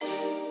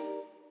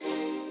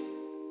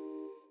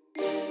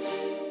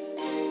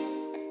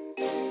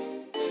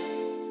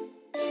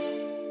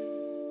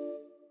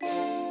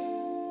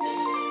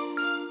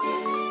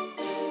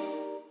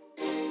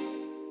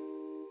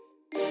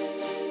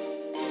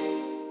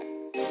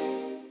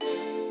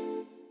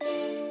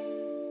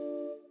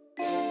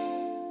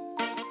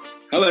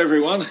Hello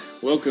everyone,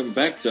 welcome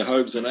back to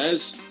Hobes and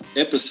As,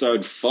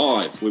 episode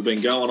 5. We've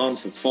been going on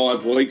for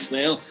 5 weeks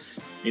now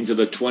into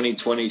the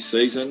 2020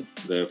 season.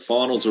 The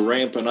finals are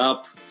ramping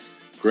up,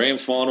 grand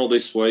final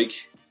this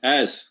week.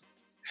 Az,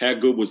 how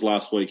good was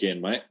last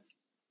weekend, mate?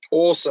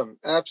 Awesome,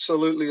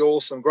 absolutely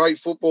awesome. Great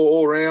football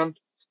all round,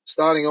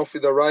 starting off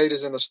with the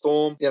Raiders and the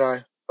Storm.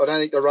 I don't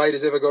think the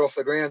Raiders ever got off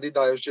the ground, did they?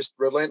 It was just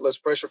relentless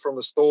pressure from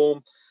the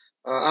Storm.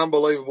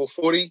 Unbelievable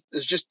footy.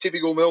 It's just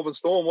typical Melbourne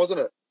Storm, wasn't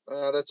it?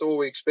 That's all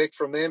we expect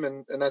from them,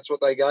 and that's what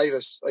they gave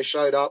us. They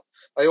showed up.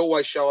 They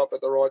always show up at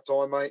the right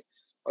time, mate.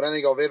 I don't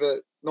think I've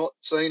ever not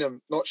seen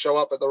them not show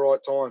up at the right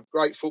time.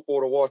 Great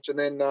football to watch. And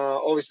then,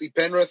 obviously,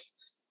 Penrith,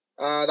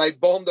 they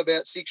bombed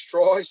about 6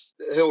 tries,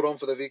 held on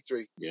for the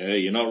victory. Yeah,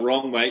 you're not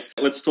wrong, mate.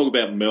 Let's talk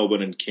about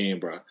Melbourne and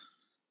Canberra.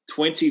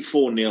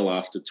 24-0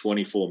 after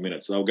 24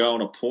 minutes. They'll go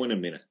on a point a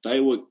minute. They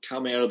would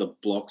come out of the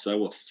blocks. They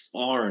were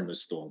firing the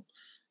Storm.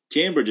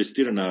 Canberra just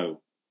didn't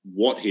know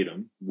what hit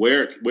them,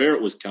 where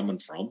it was coming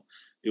from.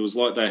 It was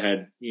like they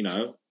had,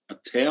 a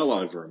towel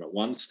over them at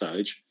one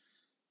stage.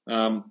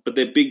 But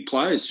their big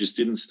players just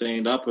didn't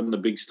stand up on the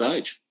big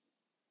stage.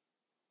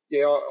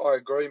 Yeah, I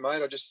agree,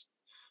 mate.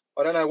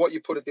 I don't know what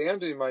you put it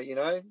down to, mate.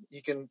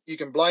 You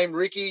can blame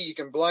Ricky, you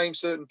can blame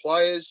certain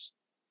players,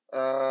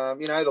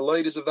 the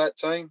leaders of that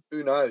team.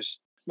 Who knows?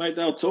 Mate,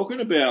 they were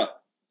talking about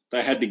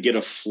they had to get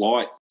a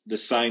flight the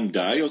same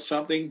day or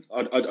something.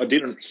 I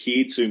didn't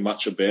hear too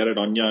much about it.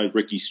 I know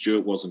Ricky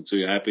Stewart wasn't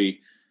too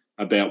happy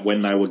about when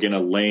they were going to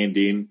land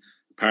in.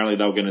 Apparently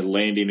they were going to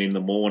land in the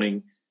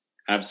morning,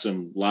 have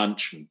some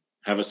lunch and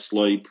have a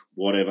sleep,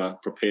 whatever,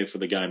 prepare for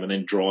the game, and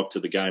then drive to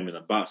the game in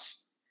a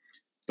bus.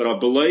 But I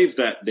believe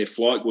that their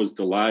flight was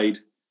delayed.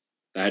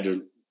 They had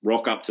to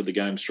rock up to the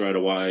game straight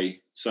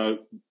away. So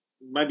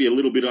maybe a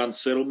little bit of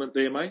unsettlement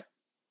there, mate.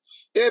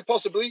 Yeah,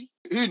 possibly.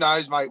 Who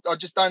knows, mate? I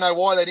just don't know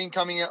why they didn't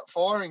come out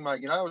firing, mate.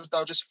 They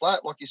were just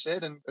flat, like you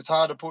said, and it's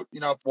hard to put,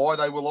 why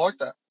they were like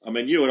that. I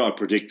mean, you and I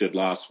predicted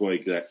last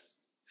week that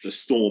the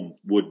Storm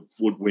would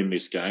win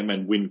this game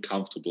and win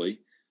comfortably.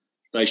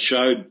 They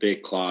showed their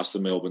class, the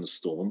Melbourne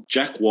Storm.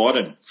 Jack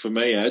Whiten, for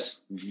me,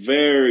 as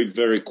very,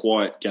 very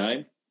quiet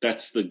game.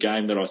 That's the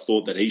game that I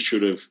thought that he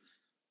should have,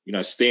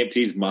 stamped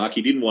his mark.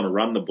 He didn't want to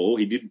run the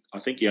ball. I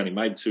think he only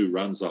made 2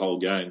 runs the whole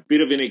game.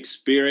 Bit of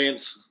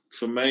inexperience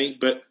for me,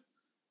 but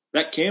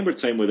that Canberra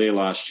team were there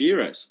last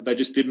year, as they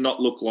just did not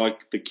look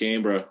like the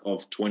Canberra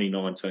of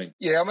 2019.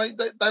 Yeah, I mean,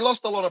 they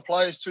lost a lot of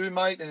players too,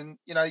 mate. And,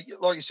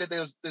 like you said,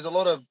 there's a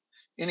lot of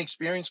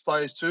inexperienced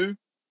players too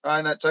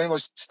in that team, like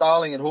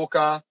Starling and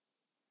Hooker.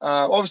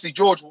 Obviously,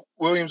 George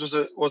Williams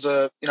was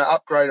a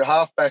upgraded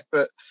halfback,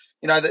 but,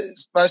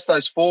 most of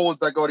those forwards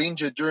that got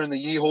injured during the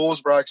year,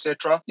 Horsburgh,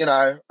 etc.,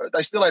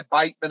 they still had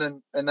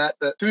Bateman and that,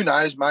 but who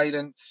knows, mate.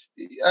 And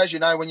as you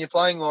know, when you're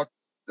playing like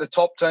the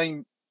top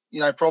team,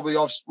 probably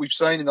we've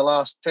seen in the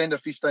last 10 to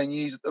 15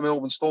 years at the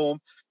Melbourne Storm,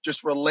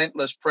 just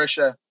relentless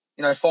pressure,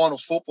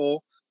 finals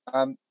football.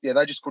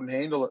 They just couldn't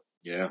handle it.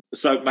 Yeah.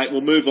 So, mate,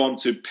 we'll move on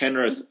to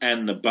Penrith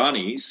and the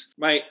Bunnies.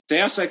 Mate,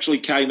 South actually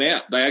came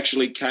out. They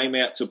actually came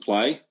out to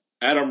play.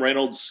 Adam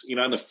Reynolds, in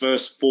the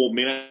first 4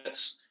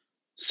 minutes,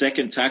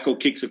 second tackle,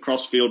 kicks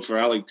across field for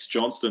Alex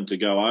Johnston to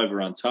go over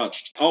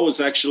untouched. I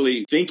was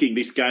actually thinking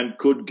this game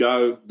could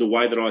go the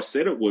way that I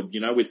said it would,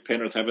 with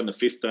Penrith having the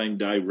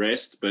 15-day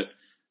rest, but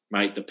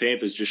mate, the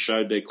Panthers just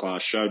showed their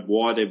class, showed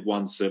why they've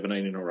won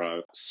 17 in a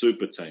row.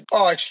 Super team.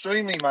 Oh,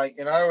 extremely, mate,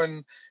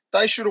 and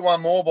they should have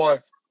won by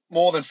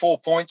more than 4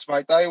 points,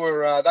 mate. They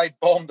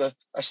bombed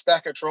a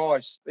stack of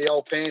tries, the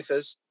old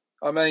Panthers.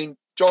 I mean,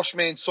 Josh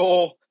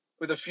Mansour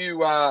with a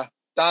few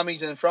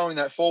dummies and throwing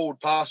that forward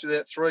pass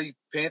without 3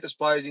 Panthers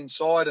players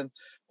inside, and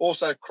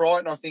also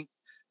Crichton, I think,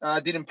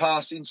 didn't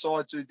pass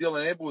inside to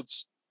Dylan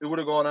Edwards, who would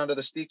have gone under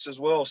the sticks as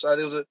well. So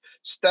there was a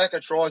stack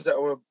of tries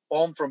that were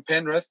bombed from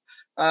Penrith.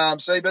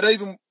 But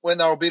even when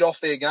they were a bit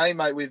off their game,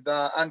 mate, with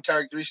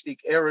uncharacteristic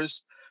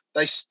errors,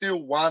 they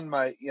still won,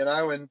 mate,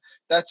 and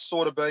that's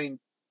sort of been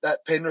that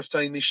Penrith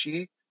team this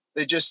year.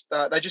 They just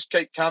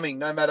keep coming,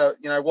 no matter,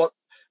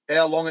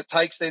 how long it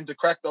takes them to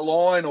crack the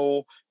line,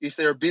 or if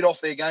they're a bit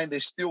off their game, they're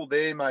still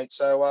there, mate.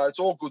 So it's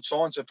all good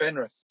signs for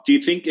Penrith. Do you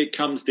think it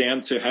comes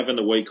down to having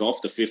the week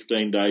off, the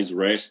 15 days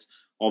rest?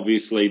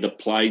 Obviously, the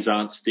plays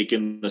aren't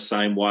sticking the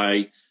same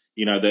way.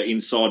 The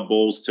inside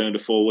balls turn to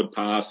forward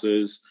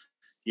passes.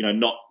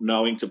 Not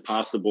knowing to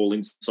pass the ball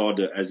inside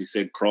to, as you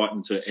said,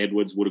 Crichton to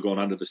Edwards would have gone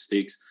under the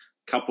sticks.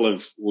 Couple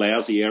of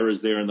lousy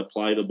errors there in the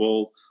play of the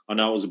ball. I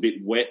know it was a bit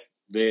wet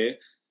there.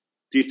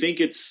 Do you think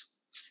it's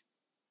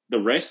the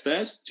rest,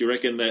 as? Do you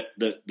reckon that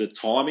the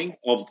timing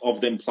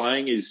of them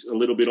playing is a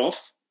little bit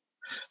off?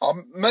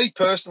 Me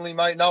personally,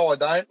 mate, no, I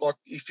don't. Like,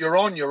 if you're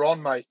on,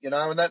 mate, and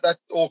that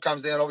all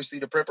comes down,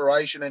 obviously, to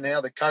preparation and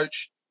how the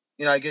coach,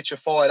 gets you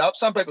fired up.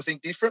 Some people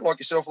think different, like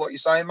yourself, like you're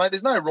saying, mate.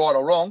 There's no right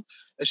or wrong.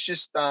 It's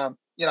just, I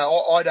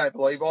don't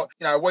believe.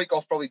 A week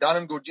off probably done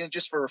them good,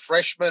 just for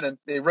refreshment, and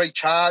they're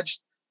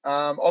recharged.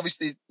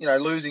 Obviously,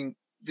 losing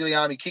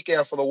Viliami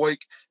Kickout for the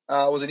week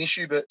was an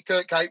issue, but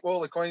Kurt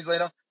Capewell, the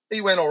Queenslander, he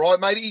went all right,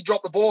 mate. He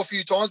dropped the ball a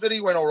few times, but he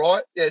went all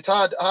right. Yeah, it's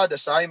hard to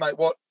say, mate,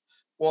 what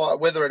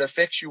whether it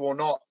affects you or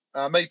not.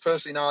 Me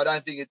personally, no, I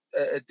don't think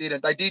it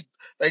didn't. They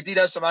did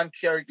have some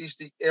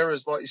uncharacteristic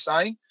errors, like you're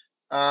saying,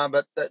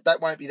 but that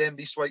won't be them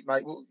this week,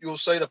 mate. You'll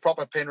see the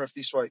proper Penrith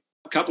this week.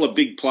 A couple of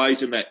big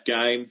plays in that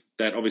game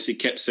that obviously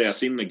kept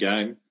South in the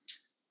game,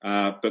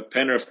 but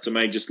Penrith to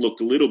me just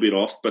looked a little bit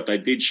off. But they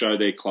did show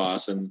their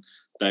class, and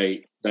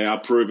they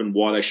are proven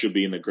why they should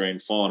be in the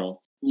grand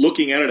final.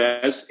 Looking at it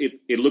as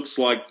it looks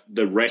like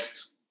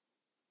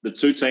the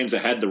two teams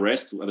that had the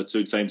rest are the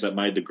two teams that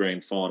made the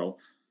grand final.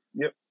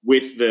 Yep.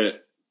 With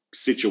the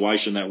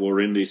situation that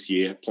we're in this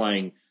year,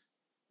 playing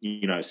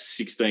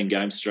 16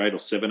 games straight or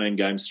 17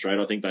 games straight,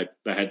 I think they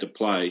had to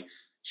play.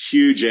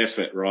 Huge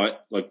effort, right?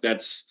 Like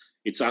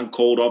it's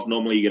uncalled off.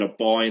 Normally you get a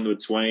bye in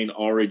between,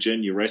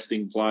 Origin, you're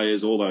resting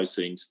players, all those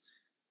things.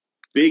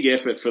 Big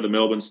effort for the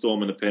Melbourne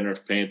Storm and the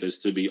Penrith Panthers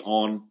to be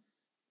on,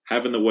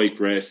 having the week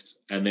rest,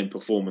 and then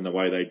performing the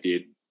way they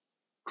did.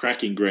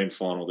 Cracking grand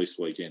final this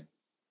weekend.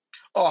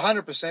 Oh,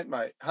 100%,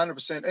 mate,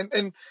 100%.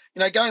 And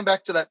going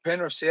back to that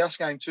Penrith South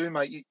game too,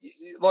 mate,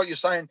 like you're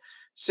saying,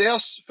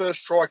 South's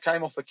first try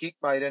came off a kick,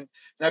 mate. And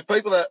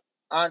people that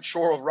aren't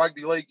sure of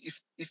rugby league,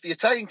 if the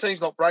attacking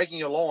team's not breaking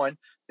your line,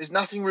 there's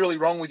nothing really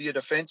wrong with your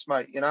defence,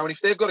 mate. And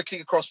if they've got to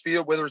kick across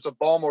field, whether it's a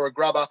bomb or a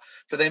grubber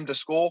for them to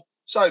score,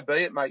 so be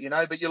it, mate.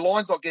 But your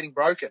line's not getting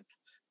broken.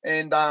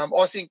 And I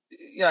think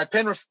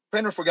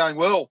Penrith were going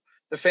well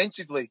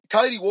defensively.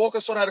 Cody Walker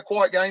sort of had a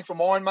quiet game for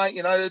mine, mate.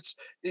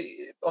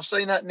 I've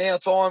seen that now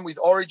time with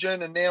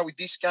Origin and now with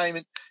this game.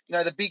 And,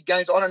 the big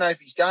games, I don't know if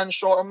he's gun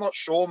shy. I'm not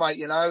sure, mate.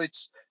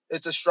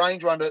 It's a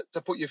strange one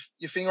to put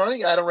your finger on. I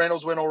think Adam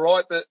Reynolds went all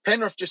right, but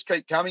Penrith just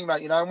keep coming,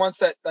 mate. And once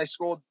that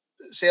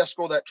South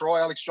scored that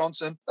try, Alex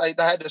Johnson, they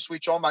had to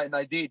switch on, mate, and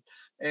they did.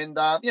 And,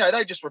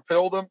 they just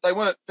repelled them. They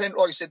weren't,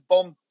 like I said,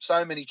 bombed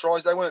so many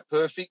tries. They weren't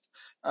perfect.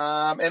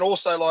 And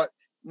also, like,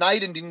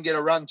 Naden didn't get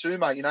a run too,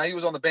 mate. He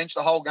was on the bench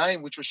the whole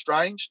game, which was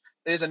strange.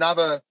 There's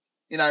another,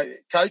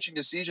 coaching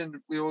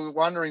decision. We were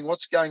wondering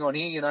what's going on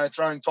here,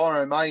 throwing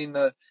Tyrone May in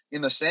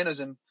the centres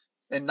and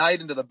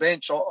Naden to the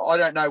bench. I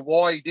don't know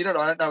why he did it.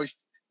 I don't know if,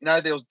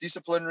 there was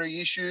disciplinary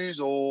issues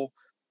or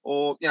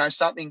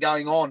something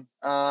going on.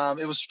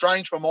 It was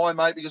strange for mine,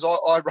 mate, because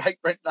I rate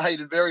Brent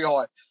Naden very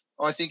high.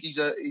 I think he's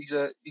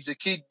a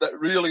kid that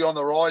really on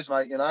the rise,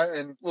 mate,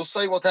 and we'll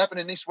see what's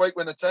happening this week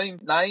when the team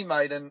name,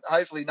 mate, and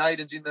hopefully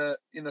Naden's in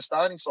the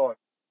starting side.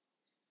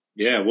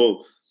 Yeah,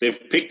 well,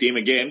 they've picked him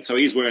again, so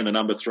he's wearing the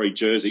number 3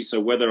 jersey. So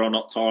whether or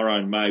not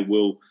Tyrone May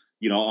will,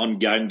 on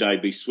game day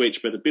be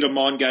switched, but a bit of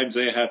mind games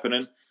there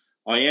happening.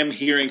 I am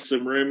hearing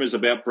some rumours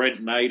about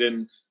Brent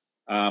Naden,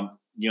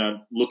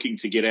 looking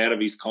to get out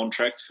of his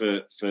contract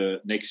for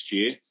next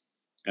year.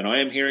 And I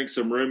am hearing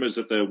some rumours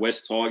that the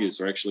West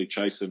Tigers are actually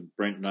chasing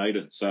Brent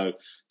Naden. So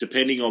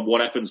depending on what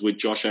happens with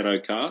Josh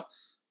Addo-Carr,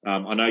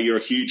 I know you're a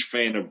huge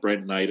fan of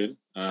Brent Naden.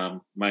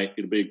 Mate,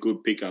 it'll be a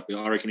good pickup.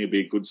 I reckon it'll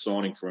be a good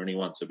signing for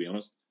anyone, to be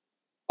honest.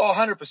 Oh,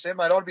 100%,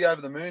 mate. I'd be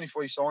over the moon if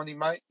we signed him,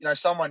 mate.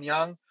 someone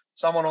young,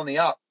 someone on the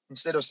up,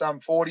 instead of some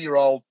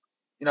 40-year-old,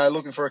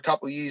 looking for a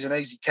couple of years and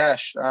easy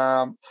cash.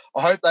 I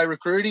hope they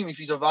recruit him if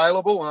he's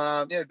available.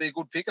 It'd be a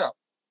good pickup.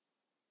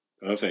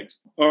 Perfect.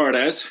 All right,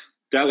 Az.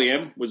 Dally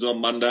M was on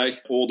Monday.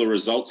 All the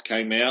results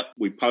came out.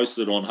 We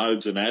posted on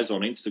Hobes and Az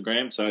on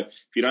Instagram. So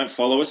if you don't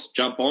follow us,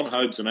 jump on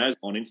Hobes and Az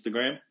on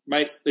Instagram.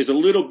 Mate, there's a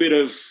little bit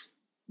of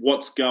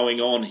what's going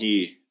on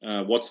here,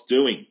 what's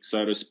doing,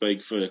 so to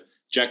speak, for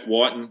Jack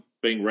Whiten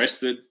being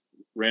rested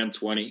round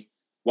 20,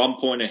 1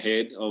 point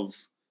ahead of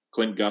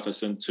Clint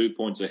Gutherson, 2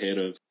 points ahead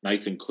of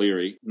Nathan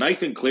Cleary.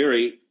 Nathan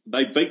Cleary,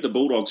 they beat the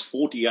Bulldogs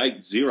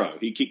 48-0.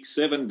 He kicked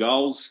 7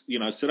 goals,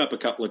 set up a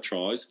couple of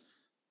tries.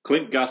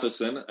 Clint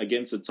Gutherson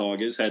against the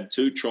Tigers had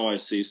 2 try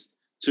assists,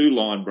 2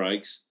 line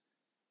breaks.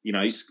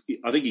 I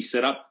think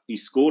he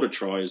scored a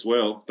try as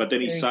well, but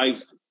then he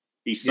saved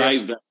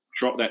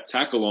that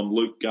tackle on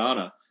Luke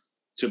Garner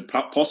to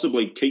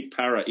possibly keep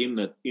Para in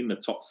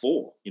the top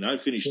 4.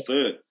 Finished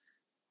third.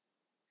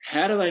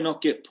 How do they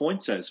not get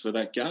points as for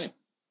that game?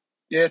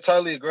 Yeah,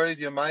 totally agree with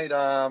you, mate.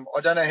 I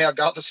don't know how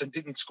Gutherson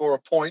didn't score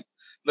a point,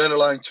 let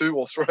alone 2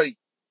 or 3.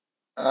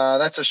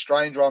 That's a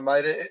strange one,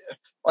 mate.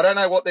 I don't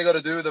know what they've got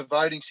to do with the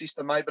voting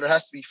system, mate, but it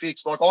has to be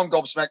fixed. Like, I'm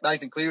gobsmacked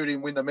Nathan Cleary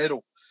didn't win the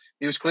medal.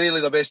 He was clearly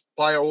the best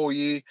player all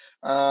year.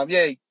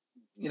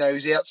 He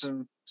was out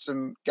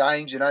some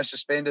games,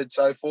 suspended,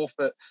 so forth.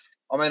 But,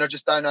 I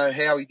just don't know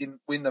how he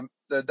didn't win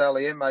the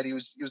Dally M, mate. He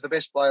was the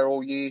best player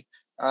all year,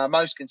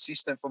 most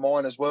consistent for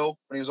mine as well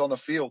when he was on the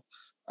field.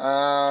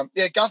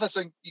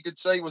 Gutherson, you could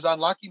see, was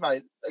unlucky,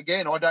 mate.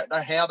 Again, I don't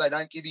know how they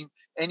don't give him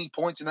any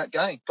points in that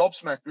game.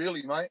 Gobsmacked,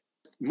 really, mate.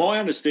 My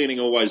understanding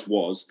always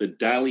was that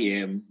Dally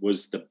M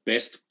was the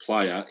best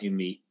player in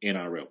the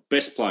NRL.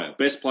 Best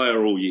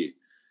player all year.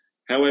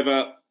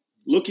 However,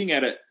 looking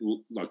at it,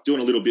 like doing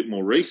a little bit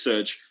more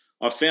research,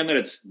 I found that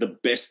it's the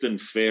best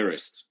and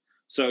fairest.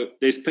 So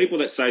there's people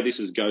that say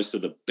this goes to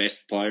the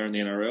best player in the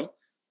NRL.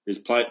 There's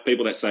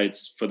people that say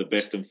it's for the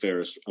best and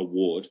fairest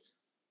award.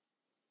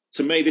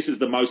 To me, this is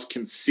the most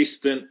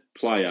consistent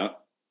player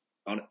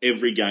on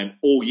every game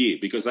all year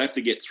because they have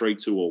to get 3,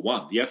 2 or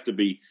 1. You have to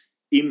be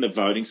in the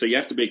voting, so you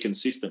have to be a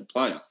consistent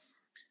player.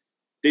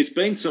 There's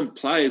been some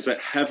players that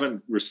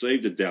haven't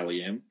received a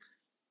Dally M.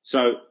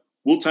 So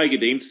we'll take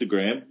it to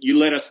Instagram. You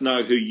let us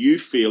know who you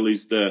feel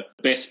is the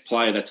best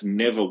player that's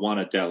never won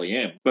a Dally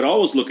M. But I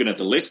was looking at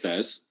the list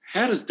as,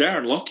 how does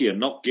Darren Lockyer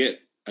not get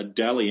a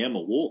Dally M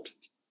award?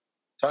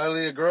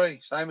 Totally agree.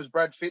 Same as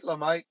Brad Fittler,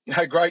 mate.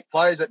 Great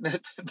players that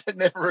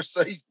never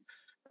received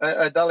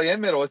a Dally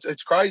M medal.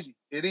 It's crazy.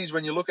 It is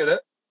when you look at it,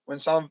 when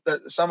some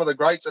of the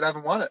greats that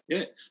haven't won it.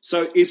 Yeah.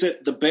 So is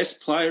it the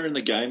best player in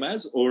the game,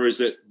 or is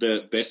it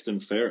the best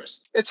and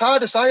fairest? It's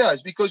hard to say,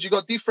 because you've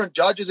got different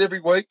judges every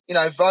week,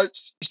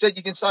 votes. Instead,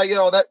 you can say,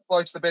 that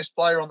bloke's the best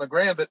player on the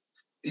ground, but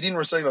he didn't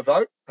receive a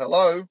vote.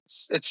 Hello.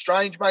 It's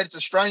strange, mate. It's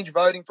a strange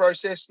voting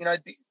process.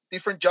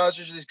 Different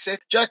judges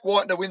accept. Jack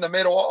Whiten to win the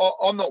medal,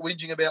 I'm not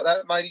whinging about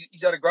that, mate.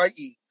 He's had a great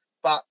year.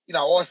 But,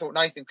 I thought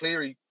Nathan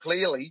Cleary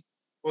clearly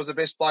was the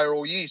best player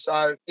all year. So,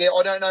 I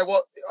don't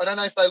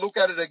know if they look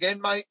at it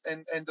again, mate,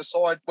 and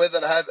decide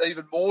whether to have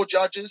even more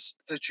judges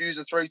to choose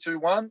a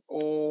 3-2-1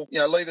 or,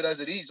 leave it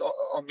as it is.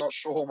 I'm not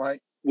sure, mate.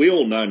 We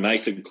all know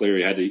Nathan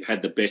Cleary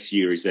had the best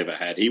year he's ever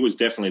had. He was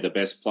definitely the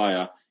best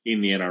player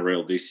in the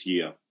NRL this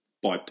year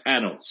by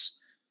panels.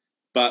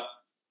 But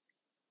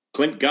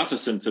Clint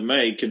Gutherson, to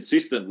me,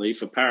 consistently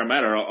for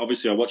Parramatta,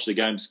 obviously I watch the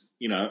games,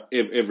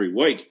 every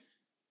week.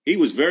 He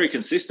was very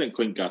consistent,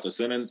 Clint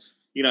Gutherson, and,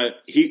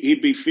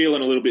 he'd be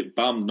feeling a little bit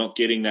bummed not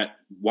getting that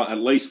at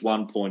least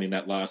 1 point in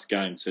that last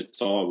game to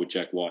tie with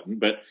Jack Whiten.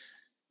 But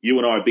you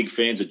and I are big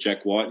fans of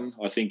Jack Whiten.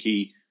 I think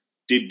he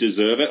did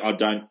deserve it. I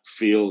don't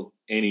feel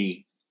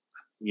any,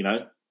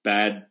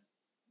 bad,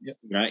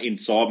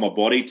 inside my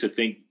body to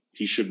think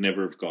he should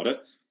never have got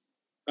it.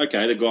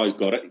 Okay, the guy's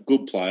got it.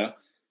 Good player.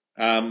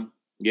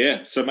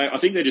 So, mate, I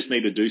think they just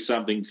need to do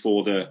something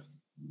for the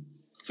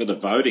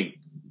voting.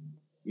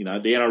 The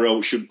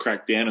NRL should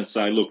crack down and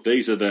say, look,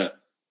 these are the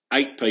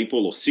 8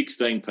 people or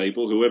 16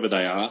 people, whoever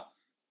they are.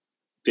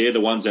 They're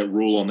the ones that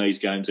rule on these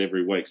games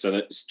every week. So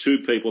that's 2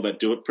 people that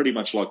do it, pretty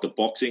much like the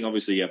boxing.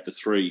 Obviously, you have the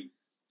three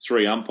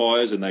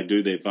umpires and they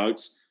do their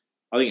votes.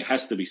 I think it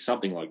has to be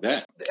something like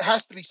that. There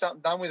has to be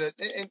something done with it.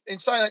 And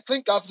saying that,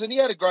 Clint Gutherson, he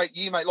had a great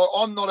year, mate.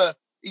 Like,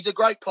 he's a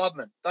great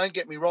clubman. Don't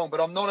get me wrong,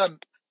 but I'm not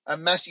a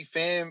massive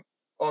fan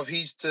of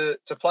his to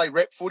play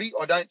rep footy.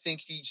 I don't think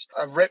he's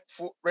a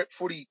rep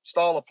footy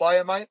style of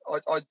player, mate.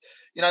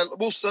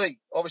 We'll see.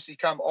 Obviously,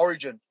 come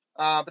Origin,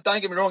 but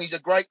don't get me wrong. He's a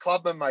great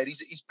clubman, mate.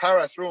 He's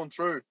para through and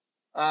through.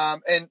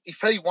 And if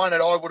he won it,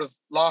 I would have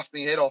laughed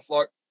my head off.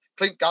 Like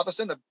Clint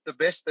Gutherson, the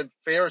best and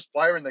fairest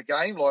player in the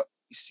game. Like,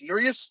 he's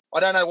serious. I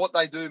don't know what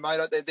they do,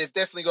 mate. They've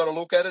definitely got to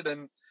look at it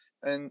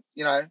and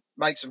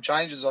make some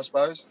changes, I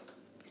suppose.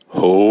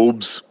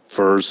 Hobes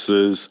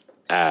versus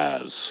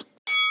Az.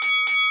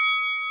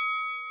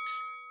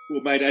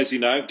 Well, mate, as you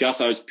know,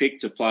 Gutho's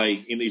picked to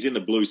play. He's in the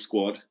blue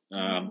squad.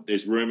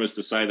 There's rumours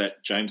to say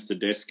that James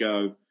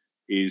Tedesco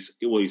he's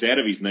out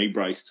of his knee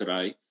brace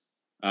today.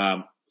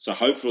 So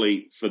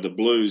hopefully for the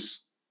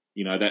Blues,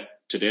 that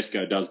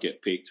Tedesco does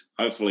get picked.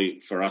 Hopefully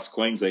for us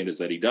Queenslanders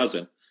that he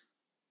doesn't.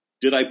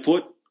 Do they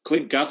put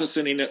Clint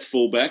Gutherson in at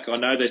fullback? I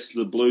know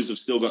the Blues have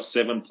still got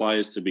 7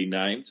 players to be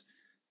named.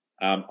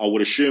 I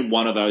would assume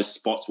one of those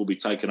spots will be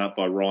taken up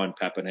by Ryan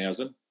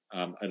Papenhuyzen,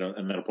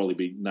 and that'll probably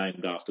be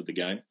named after the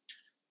game.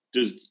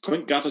 Does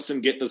Clint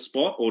Gutherson get the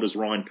spot, or does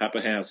Ryan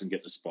Papenhuyzen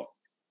get the spot?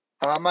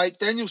 Mate,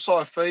 Daniel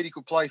Saifidi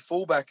could play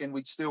fullback and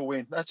we'd still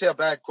win. That's how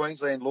bad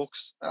Queensland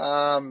looks.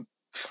 How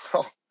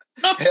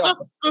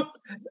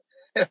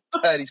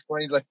bad is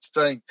Queensland's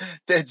team?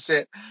 Dead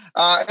set.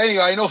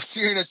 Anyway, in all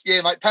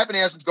seriousness, mate,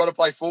 Papenhuyzen's got to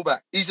play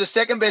fullback. He's the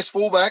second best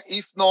fullback.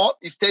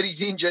 If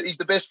Teddy's injured, he's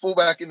the best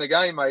fullback in the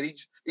game, mate.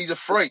 He's a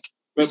freak.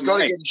 He's got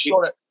to get his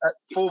shot at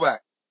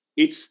fullback.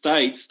 It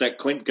states that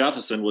Clint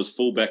Gutherson was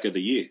fullback of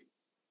the year.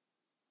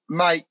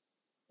 Mate,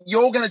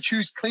 you're going to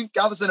choose Clint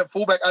Gutherson at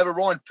fullback over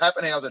Ryan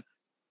Papenhuyzen.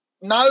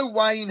 No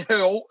way in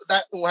hell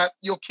that will happen.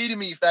 You're kidding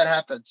me if that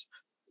happens.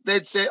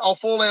 They'd say, I'll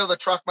fall out of the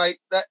truck, mate.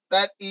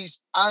 That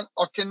is, I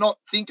cannot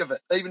think of it,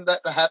 even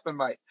that to happen,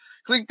 mate.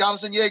 Clint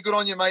Gutherson, good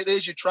on you, mate.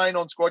 There's your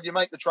train-on squad. You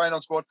make the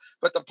train-on squad.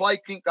 But to play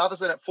Clint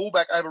Gutherson at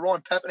fullback over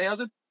Ryan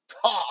Papenhuyzen,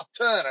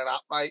 turn it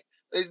up, mate.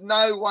 There's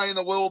no way in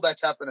the world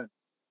that's happening.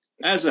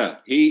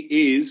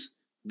 He is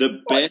the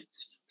best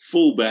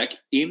fullback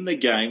in the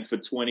game for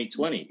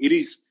 2020.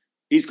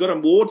 He's got an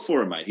award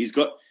for him, mate.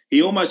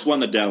 He almost won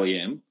the Dally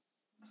M.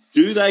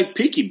 Do they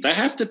pick him? They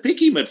have to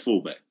pick him at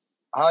fullback.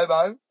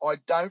 Hobo, I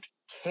don't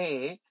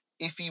care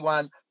if he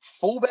won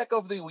fullback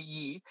of the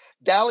year,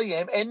 Dally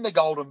M and the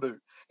Golden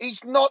Boot.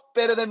 He's not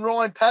better than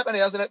Ryan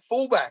Papenhuyzen at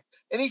fullback.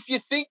 And if you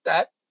think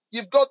that,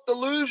 you've got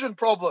delusion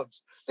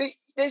problems.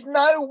 There's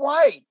no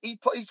way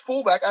he's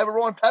fullback over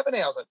Ryan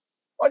Papenhuyzen.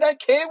 I don't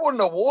care what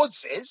an award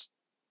says.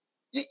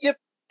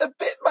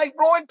 Mate,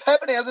 Ryan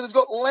Papenhuyzen has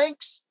got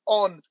lengths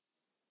on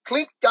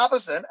Clint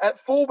Gutherson at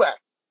fullback.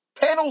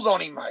 Panels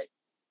on him, mate.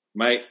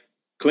 Mate,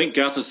 Clint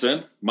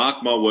Gutherson,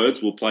 mark my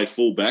words, will play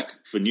fullback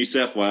for New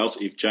South Wales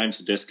if James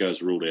Tedesco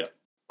is ruled out.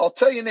 I'll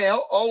tell you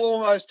now, I'll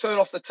almost turn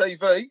off the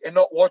TV and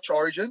not watch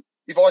Origin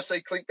if I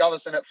see Clint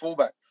Gutherson at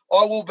fullback.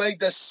 I will be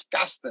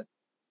disgusted.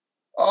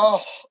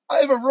 Oh,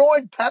 over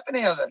Ryan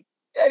Pappenhausen.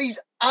 That is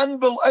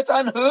It's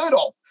unheard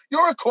of.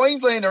 You're a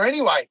Queenslander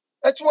anyway.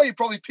 That's why you're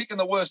probably picking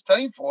the worst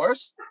team for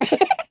us.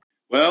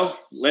 Well,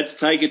 let's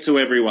take it to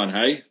everyone,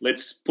 hey?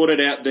 Let's put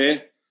it out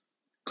there.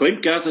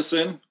 Clint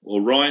Gutherson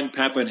or Ryan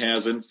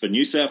Pappenhausen for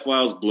New South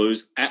Wales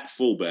Blues at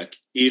fullback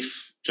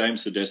if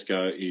James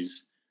Tedesco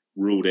is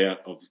ruled out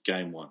of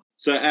game one.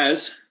 So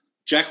as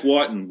Jack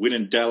Whiten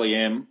winning Dally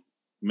M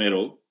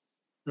medal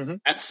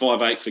at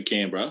 5'8" for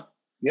Canberra,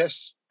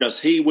 yes, does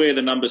he wear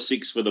the number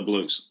 6 for the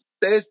Blues?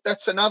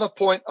 That's another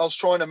point I was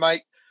trying to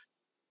make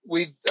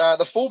with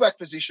the fullback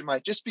position,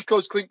 mate. Just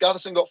because Clint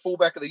Gutherson got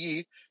fullback of the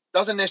year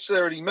doesn't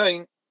necessarily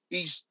mean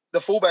he's the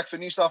fullback for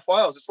New South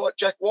Wales. It's like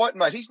Jack Whiten,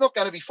 mate. He's not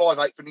going to be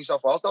 5'8" for New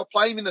South Wales. They'll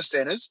play him in the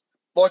centres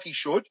like he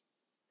should.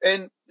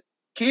 And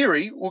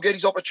Keary will get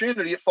his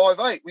opportunity at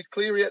 5'8" with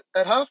Cleary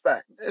at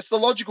halfback. It's the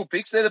logical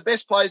picks. They're the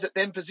best players at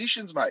them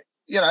positions, mate.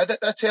 You know,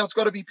 that's how it's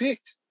got to be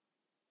picked.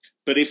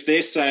 But if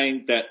they're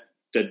saying that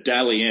the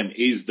Dally M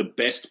is the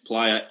best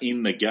player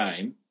in the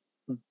game,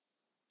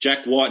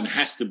 Jack Whiten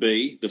has to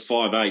be the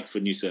 5'8" for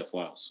New South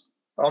Wales.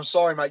 I'm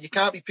sorry, mate. You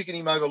can't be picking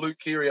him over Luke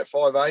Keary at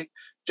 5'8".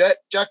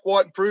 Jack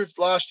Whiten proved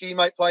last year,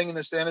 mate, playing in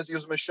the centres, he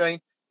was a machine.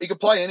 He could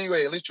play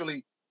anywhere,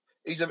 literally.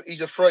 He's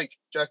a freak,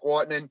 Jack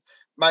Whiten. And,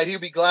 mate, he'll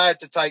be glad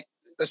to take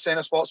the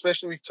centre spot,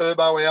 especially with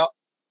Turbo out.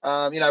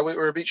 You know, we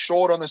were a bit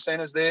short on the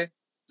centres there.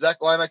 Zach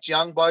Lomax,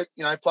 young bloke,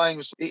 you know, playing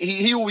with...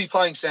 He will be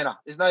playing centre.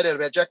 There's no doubt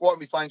about it. Jack Whiten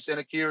will be playing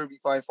centre. Keary will be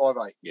playing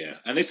 5'8". Yeah,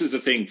 and this is the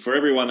thing. For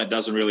everyone that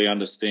doesn't really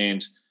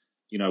understand,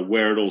 you know,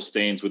 where it all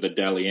stands with the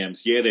Dally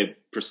M's, yeah, they're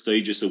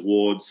prestigious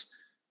awards,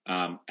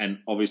 and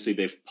obviously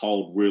they've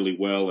polled really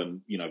well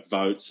and, you know,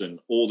 votes and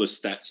all the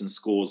stats and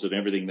scores and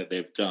everything that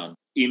they've done.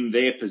 In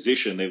their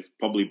position, they've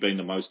probably been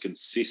the most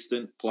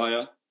consistent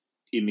player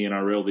in the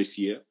NRL this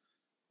year,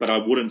 but I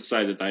wouldn't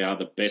say that they are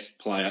the best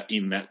player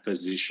in that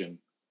position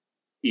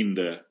in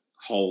the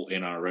whole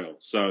NRL.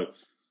 So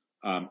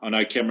I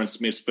know Cameron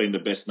Smith's been the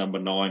best number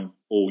 9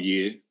 all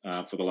year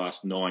for the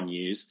last 9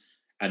 years,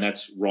 and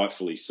that's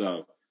rightfully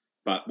so.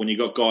 But when you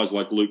got guys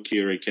like Luke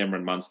Keary,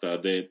 Cameron Munster,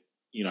 they're,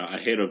 you know,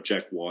 ahead of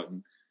Jack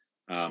Whiten.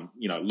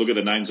 You know, look at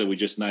the names that we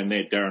just named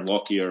there, Darren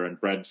Lockyer and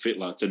Brad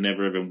Fittler, to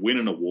never even win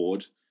an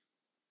award.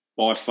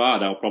 By far,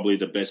 they were probably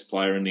the best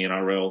player in the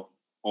NRL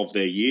of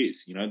their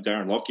years. You know,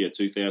 Darren Lockyer,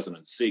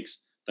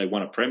 2006, they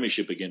won a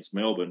premiership against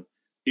Melbourne.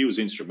 He was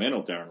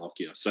instrumental, Darren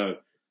Lockyer. So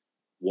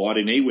why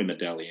didn't he win the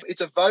Dally M?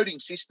 It's a voting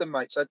system,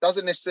 mate, so it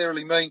doesn't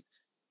necessarily mean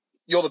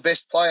you're the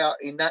best player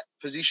in that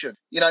position.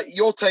 You know,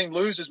 your team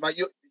loses, mate.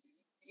 You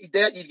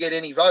doubt you'd get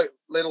any vote,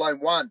 let alone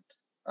one.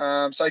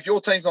 So if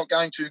your team's not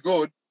going too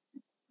good,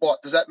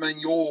 what, does that mean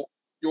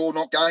you're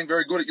not going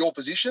very good at your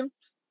position?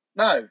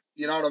 No,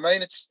 you know what I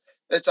mean?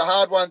 It's a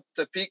hard one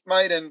to pick,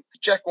 mate, and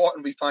Jack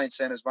Whiten will be playing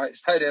centres, mate.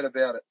 There's no doubt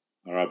about it.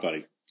 All right,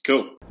 buddy.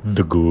 Cool.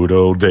 The good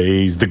old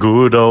days, the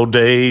good old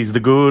days, the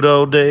good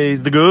old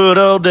days, the good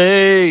old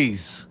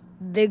days.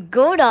 The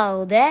good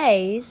old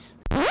days.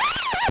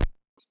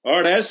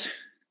 All right, Az,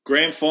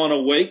 grand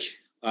final week.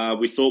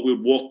 We thought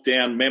we'd walk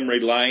down memory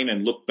lane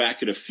and look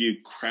back at a few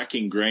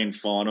cracking grand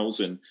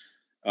finals. And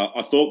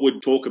I thought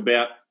we'd talk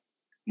about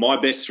my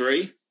best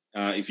three,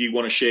 if you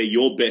want to share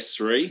your best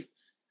three.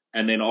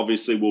 And then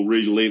obviously we'll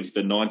relive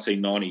the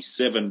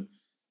 1997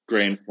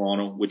 grand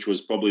final, which was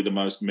probably the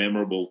most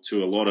memorable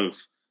to a lot of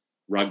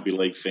rugby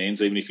league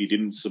fans. Even if you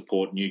didn't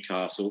support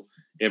Newcastle,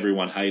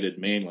 everyone hated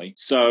Manly.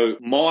 So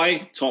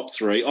my top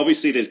three,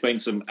 obviously there's been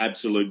some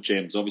absolute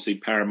gems. Obviously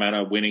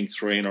Parramatta winning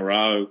 3 in a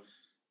row,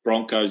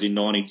 Broncos in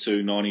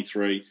 92,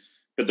 93.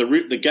 But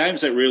the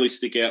games that really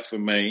stick out for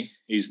me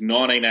is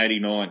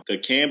 1989, the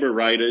Canberra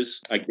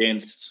Raiders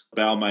against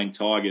Balmain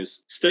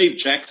Tigers. Steve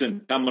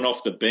Jackson coming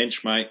off the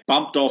bench, mate,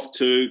 bumped off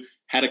 2,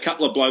 had a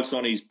couple of blokes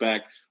on his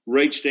back,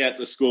 reached out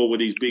to score with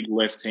his big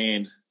left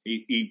hand.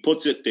 He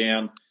puts it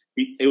down.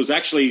 It was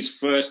actually his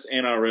first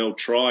NRL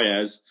try,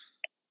 as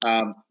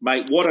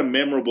mate, what a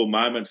memorable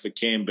moment for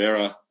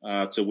Canberra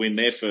to win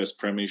their first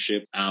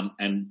premiership,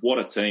 and what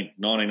a team,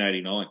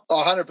 1989.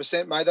 Oh,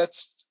 100%, mate.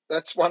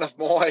 That's one of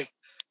my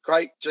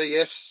great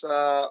GFs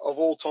of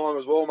all time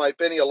as well, mate.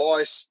 Benny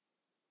Elias,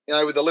 you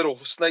know, with a little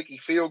sneaky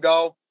field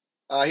goal,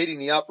 hitting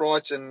the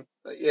uprights, and,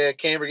 yeah,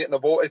 Canberra getting the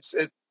ball. It's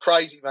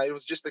crazy, mate. It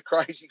was just a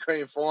crazy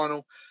grand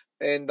final.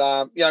 And,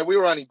 you know, we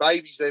were only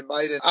babies then,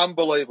 mate, and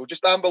unbelievable,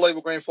 just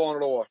unbelievable grand final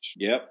to watch.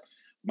 Yep.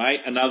 Mate,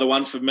 another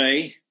one for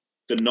me,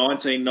 the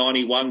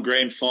 1991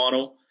 grand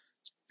final,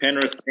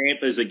 Penrith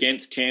Panthers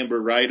against Canberra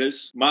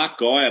Raiders. Mark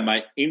Geyer,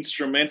 mate,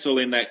 instrumental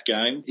in that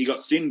game. He got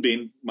sin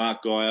bin,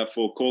 Mark Geyer,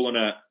 for calling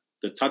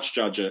the touch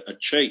judge a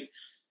cheat,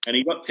 and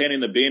he got 10 in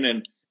the bin.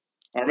 And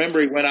I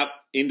remember he went up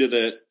into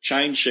the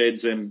chain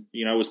sheds and,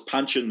 you know, was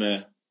punching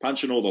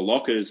all the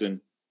lockers. And,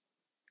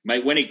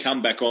 mate, when he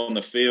come back on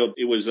the field,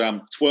 it was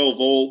 12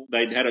 all.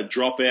 They'd had a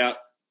dropout.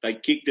 They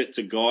kicked it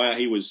to Geyer.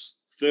 He was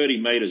 30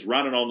 metres,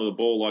 running onto the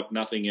ball like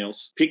nothing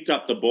else. Picked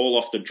up the ball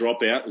off the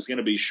dropout. It was going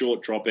to be a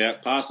short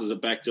dropout. Passes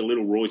it back to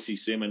little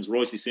Royce Simmons.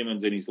 Royce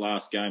Simmons in his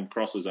last game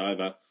crosses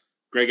over,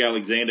 Greg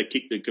Alexander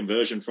kicked the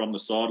conversion from the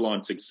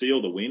sideline to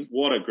seal the win.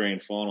 What a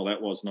grand final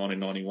that was,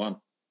 1991.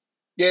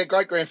 Yeah,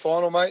 great grand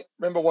final, mate.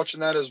 Remember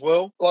watching that as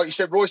well. Like you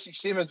said, Royce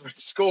Simmons, when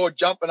he scored,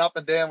 jumping up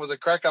and down, was a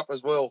crack up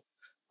as well.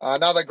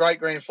 Another great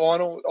grand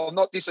final. I'm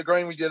not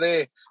disagreeing with you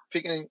there,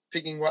 picking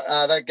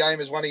that game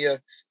as one of your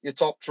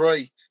top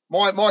three.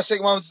 My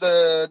second one's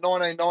the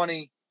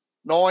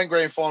 1999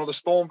 grand final, the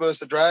Storm versus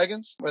the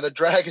Dragons, where the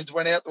Dragons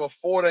went out to a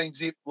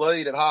 14-zip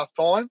lead at half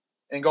time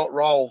and got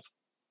rolled.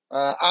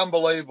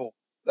 Unbelievable.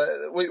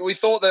 We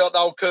thought they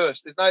were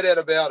cursed. There's no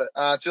doubt about it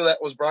until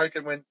that was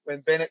broken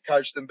when Bennett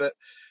coached them. But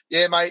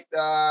yeah, mate.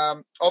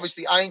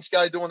 Obviously,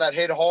 Ainscough doing that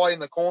head high in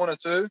the corner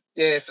too.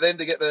 Yeah, for them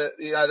to get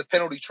the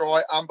penalty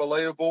try,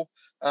 unbelievable.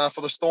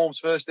 For the Storm's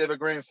first ever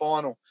grand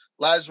final,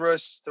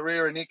 Lazarus,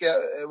 Tarira, Nick,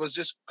 it was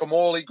just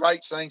Kamali.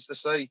 Great scenes to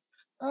see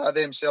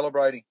them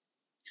celebrating.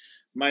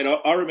 Mate,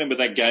 I remember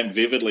that game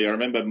vividly. I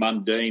remember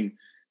Mundine.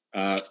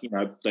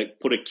 They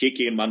put a kick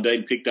in.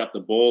 Mundine picked up the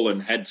ball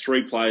and had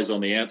three players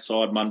on the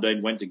outside.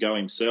 Mundine went to go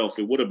himself.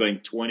 It would have been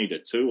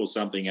 20-2 or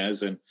something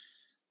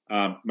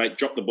mate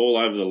dropped the ball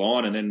over the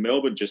line, and then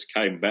Melbourne just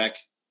came back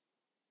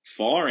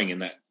firing in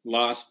that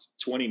last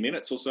 20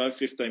 minutes or so,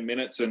 15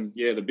 minutes. And,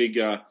 yeah, the big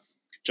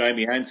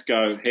Jamie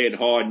Ainscough head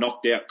high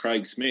knocked out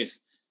Craig Smith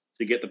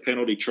to get the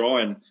penalty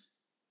try. And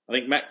I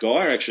think Matt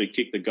Geyer actually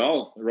kicked the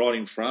goal right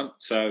in front.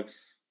 So,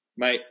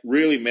 mate,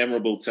 really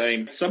memorable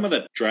team. Some of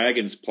the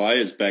Dragons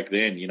players back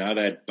then, they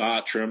had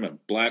Bartram and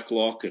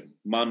Blacklock and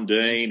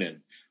Mundine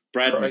and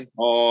Brad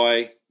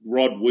Mackay,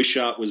 Rod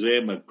Wishart was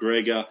there,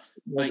 McGregor.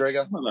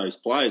 Some of those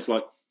players,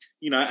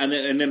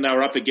 and then they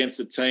were up against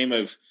a team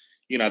of,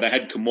 they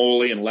had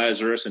Kamali and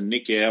Lazarus and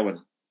Nick Howe and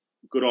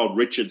good old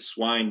Richard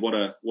Swain. What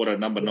a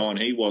number 9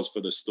 he was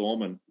for the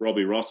Storm, and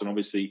Robbie Ross and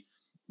obviously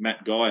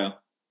Matt Geyer.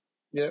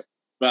 Yeah.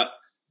 But,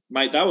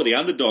 mate, they were the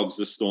underdogs,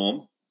 the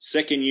Storm.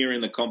 Second year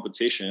in the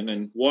competition,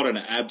 and what an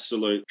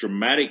absolute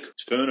dramatic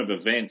turn of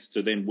events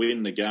to then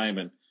win the game.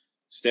 And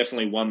it's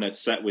definitely one that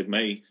sat with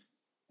me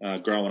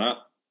growing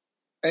up.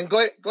 And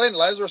Glenn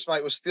Lazarus,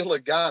 mate, was still a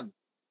gun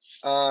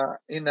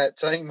in that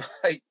team,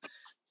 mate.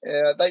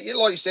 They,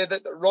 like you said,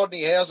 that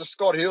Rodney Hauser,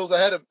 Scott Hills, they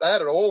had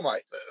it all,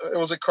 mate. It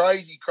was a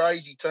crazy,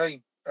 crazy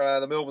team,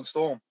 the Melbourne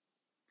Storm.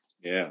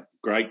 Yeah,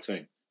 great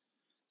team.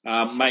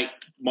 Mate,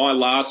 my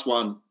last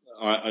one,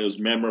 it was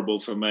memorable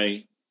for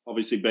me.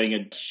 Obviously being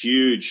a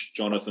huge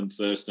Jonathan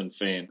Thurston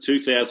fan.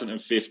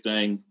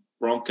 2015,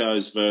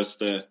 Broncos versus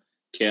the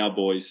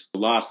Cowboys. The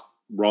last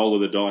roll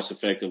of the dice,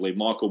 effectively.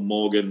 Michael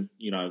Morgan,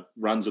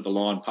 runs at the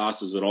line,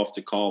 passes it off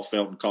to Kyle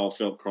Feldt, and Kyle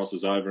Feldt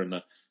crosses over in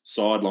the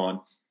sideline.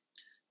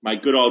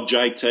 Mate, good old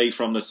JT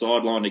from the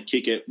sideline to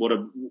kick it.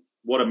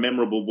 What a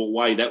memorable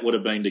way that would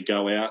have been to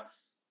go out,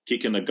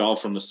 kicking the goal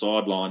from the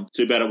sideline.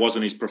 Too bad it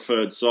wasn't his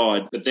preferred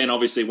side. But then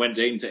obviously went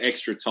into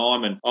extra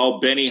time, and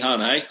old Benny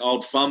Hunt,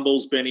 old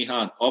fumbles Benny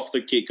Hunt, off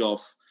the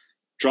kickoff,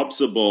 drops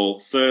the ball.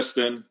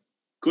 Thurston,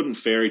 couldn't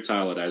fairy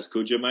tale it as,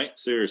 could you, mate?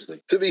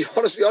 Seriously. To be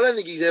honest with you, I don't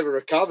think he's ever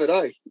recovered,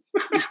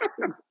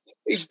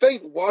 He's been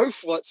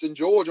woeful at St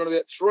George on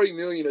about $3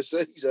 million a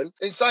season.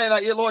 In saying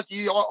that, like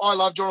you, I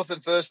love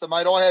Jonathan Thurston,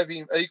 mate. I have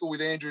him equal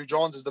with Andrew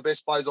Johns as the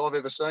best players I've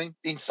ever seen.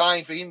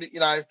 Insane for him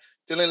to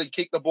nearly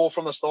kick the ball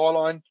from the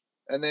sideline.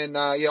 And then,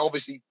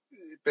 obviously,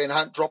 Ben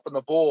Hunt dropping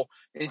the ball.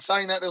 In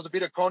saying that, there was a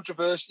bit of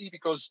controversy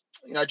because,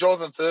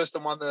 Jonathan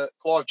Thurston won the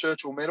Clive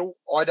Churchill medal.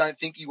 I don't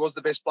think he was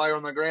the best player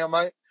on the ground,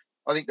 mate.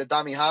 I think the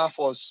dummy half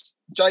was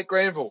Jake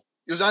Granville.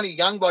 He was only a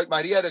young bloke,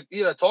 mate. He had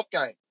a top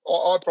game.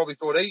 I probably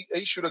thought he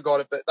should have got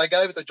it, but they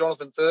gave it to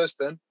Jonathan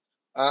Thurston,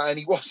 and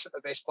he wasn't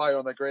the best player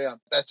on the ground.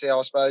 That's how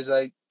I suppose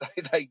they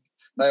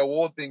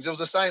award things. It was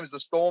the same as the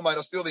Storm, mate.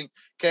 I still think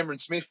Cameron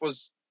Smith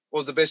was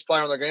the best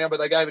player on the ground,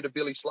 but they gave it to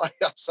Billy Slater.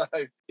 So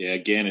yeah,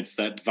 again, it's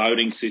that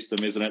voting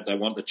system, isn't it? They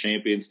want the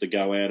champions to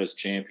go out as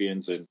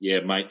champions, and yeah,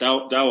 mate, they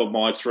were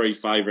my three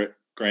favourite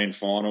grand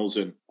finals,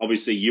 and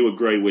obviously you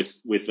agree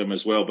with them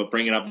as well. But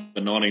bringing up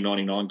the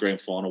 1999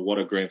 grand final, what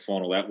a grand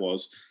final that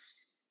was,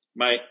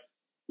 mate.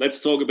 Let's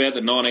talk about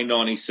the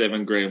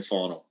 1997 grand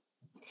final.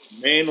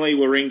 Manly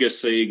Warringah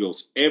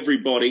Seagulls.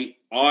 Everybody,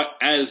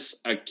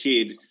 as a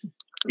kid,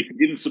 if you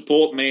didn't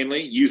support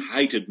Manly, you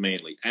hated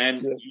Manly,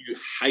 and you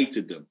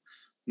hated them.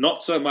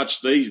 Not so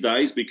much these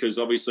days because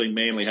obviously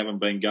Manly haven't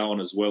been going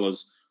as well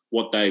as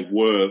what they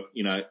were,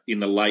 in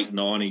the late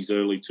 90s,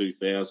 early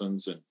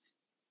 2000s. And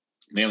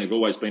Manly have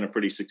always been a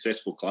pretty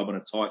successful club and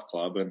a tight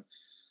club. And,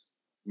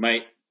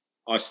 mate,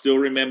 I still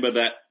remember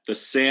that the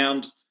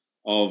sound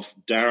of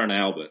Darren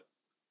Albert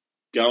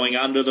going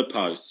under the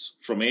posts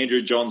from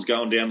Andrew Johns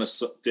going down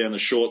the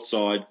short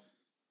side.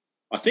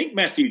 I think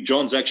Matthew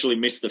Johns actually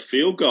missed the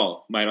field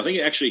goal, mate. I think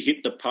it actually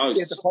hit the post.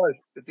 Yeah, the post.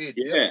 It did.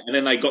 Yeah, and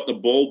then they got the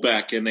ball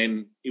back, and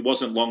then it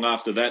wasn't long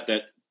after that,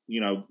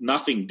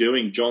 nothing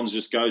doing. Johns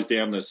just goes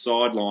down the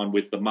sideline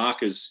with the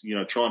markers,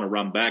 trying to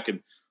run back and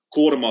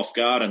caught him off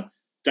guard. And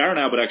Darren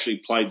Albert actually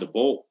played the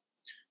ball.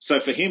 So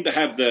for him to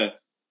have the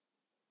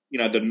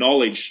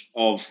knowledge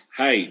of,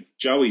 hey,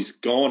 Joey's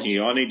gone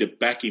here, I need to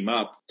back him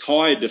up.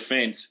 Tired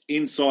defence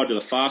inside to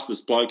the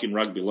fastest bloke in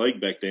rugby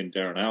league back then,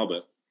 Darren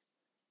Albert.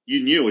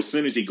 you knew as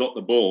soon as he got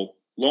the ball,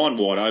 line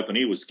wide open,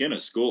 he was going to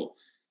score.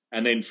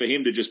 And then for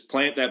him to just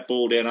plant that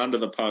ball down under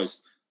the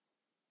post,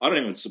 I don't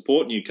even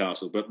support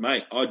Newcastle, but,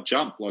 mate, I'd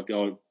jump like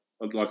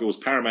it was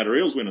Parramatta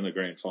Eels winning the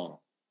grand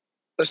final.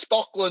 The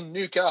Stockland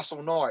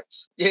Newcastle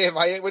Knights. Yeah,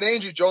 mate, when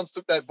Andrew Johns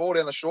took that ball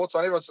down the short side,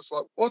 everyone's just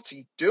like, what's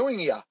he doing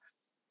here?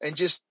 And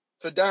just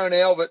for Darren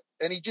Albert,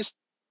 and he just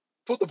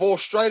put the ball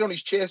straight on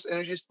his chest and it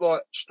was just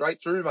like straight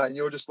through, mate. And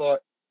you were just like,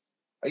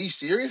 are you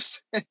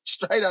serious?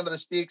 Straight under the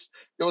sticks.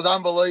 It was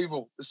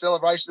unbelievable. The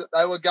celebration,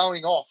 they were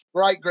going off.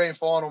 Great grand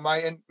final,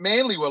 mate. And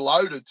Manly were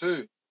loaded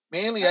too.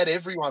 Manly had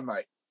everyone,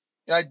 mate.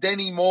 You know,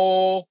 Denny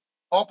Moore,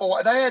 Hopper,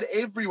 they had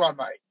everyone,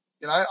 mate.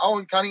 You know,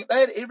 Owen Cunningham, they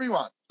had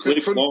everyone.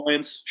 Cliff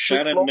Lyons,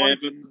 Shannon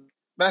Nevin,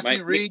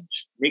 Matthew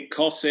Ridge, Nick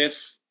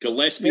Kosef,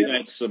 Gillespie, they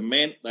had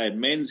Cement, they had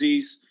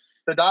Menzies.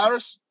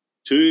 Tadaris.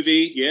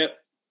 Tuvey, yep.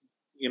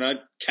 You know,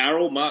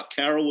 Mark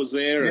Carroll was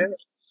there. And,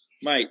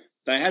 mate,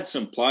 they had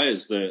some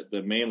players, the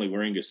Manly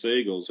Warringah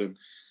Seagulls, and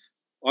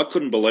I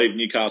couldn't believe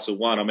Newcastle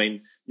won. I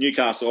mean,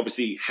 Newcastle,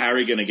 obviously,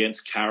 Harrigan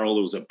against Carroll,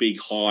 it was a big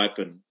hype,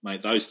 and,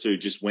 mate, those two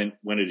just went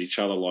at each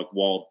other like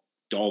wild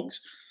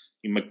dogs.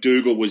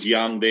 McDougall was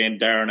young then,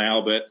 Darren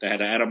Albert. They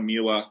had Adam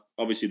Muir,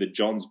 obviously the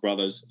Johns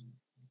brothers.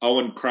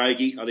 Owen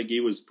Craigie, I think he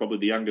was probably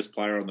the youngest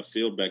player on the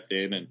field back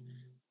then, and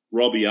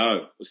Robbie O.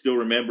 I still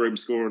remember him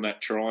scoring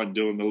that try and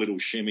doing the little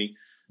shimmy.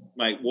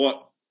 Mate,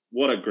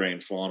 what a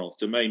grand final.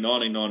 To me,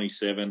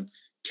 1997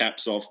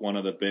 caps off one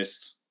of the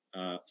best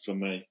for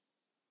me.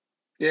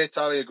 Yeah,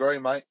 totally agree,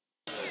 mate.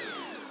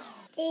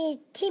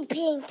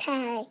 Tipping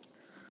time.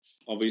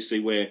 Obviously,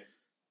 we're a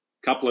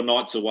couple of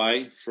nights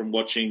away from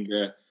watching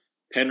the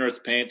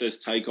Penrith Panthers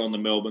take on the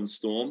Melbourne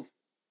Storm.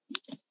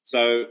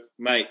 So,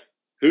 mate,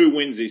 who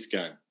wins this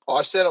game?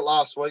 I said it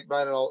last week,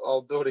 mate, and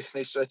I'll do it in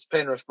this. It's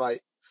Penrith, mate.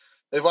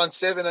 They've won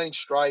 17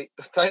 straight.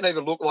 They don't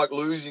even look like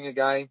losing a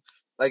game.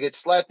 They get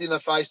slapped in the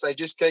face. They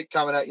just keep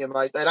coming at you,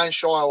 mate. They don't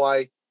shy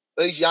away.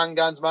 These young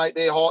guns, mate,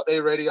 they're hot.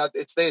 They're ready.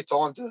 It's their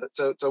time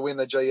to win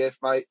the GF,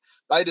 mate.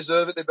 They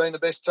deserve it. They've been the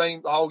best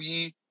team the whole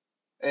year.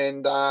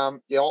 And,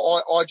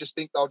 I just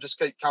think they'll just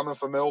keep coming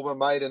for Melbourne,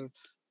 mate. And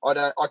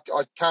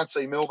I can't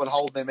see Melbourne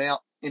holding them out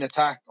in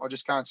attack. I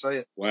just can't see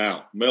it.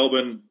 Wow.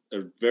 Melbourne,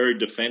 a very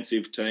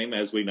defensive team.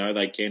 As we know,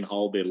 they can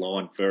hold their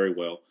line very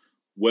well.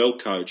 Well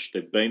coached.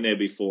 They've been there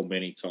before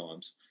many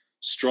times.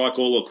 Strike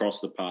all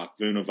across the park.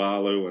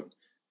 Vunivalu and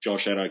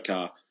Josh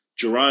Adokar.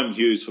 Jerome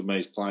Hughes, for me,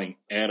 is playing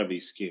out of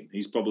his skin.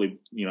 He's probably,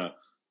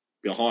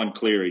 behind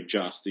Cleary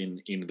just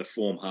in the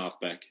form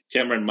halfback.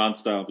 Cameron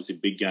Munster, obviously a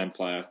big game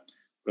player.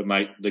 But,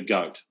 mate, the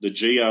GOAT, the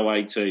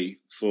GOAT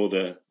for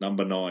the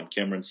number 9,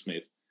 Cameron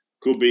Smith,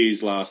 could be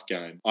his last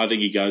game. I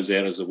think he goes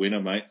out as a winner,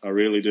 mate. I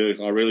really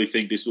do. I really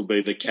think this will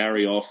be the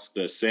carry-off,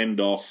 the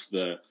send-off,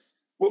 the,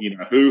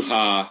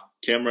 hoo-ha,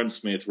 Cameron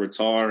Smith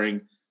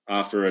retiring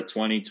after a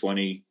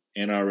 2020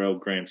 NRL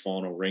Grand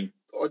Final ring.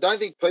 I don't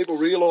think people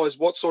realise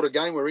what sort of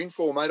game we're in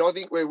for, mate. I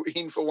think we're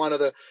in for one of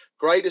the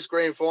greatest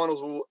grand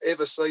finals we'll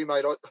ever see,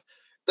 mate.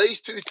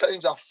 These two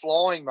teams are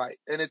flying, mate,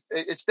 and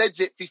it's dead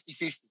set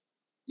 50-50.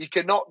 You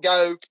cannot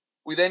go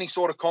with any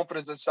sort of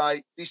confidence and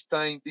say this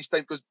team,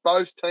 because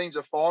both teams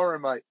are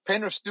firing, mate.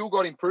 Penrith still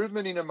got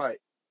improvement in them, mate.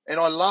 And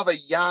I love a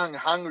young,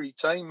 hungry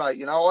team,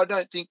 mate. I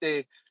don't think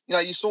they're,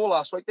 you saw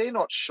last week, they're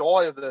not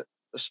shy of the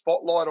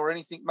spotlight or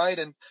anything, mate.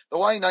 And the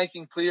way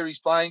Nathan Cleary's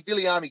playing,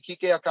 Viliami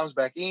Kikau comes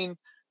back in.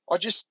 I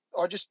just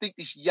think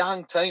this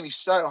young team is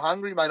so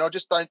hungry, mate. I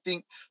just don't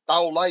think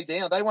they'll lay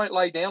down. They won't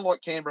lay down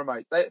like Canberra,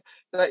 mate.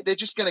 They're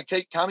just going to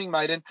keep coming,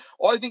 mate. And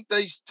I think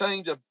these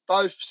teams are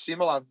both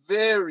similar,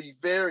 very,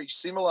 very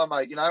similar,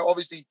 mate.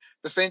 Obviously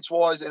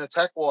defence-wise and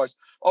attack-wise.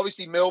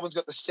 Obviously Melbourne's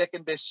got the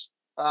second best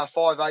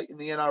 5'8" in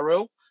the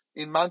NRL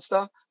in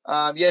Munster.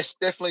 Yes,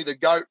 definitely the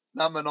GOAT,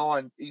 number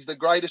 9. He's the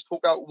greatest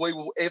hooker we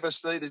will ever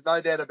see. There's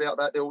no doubt about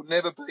that. There will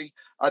never be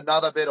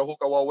another better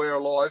hooker while we're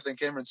alive than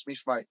Cameron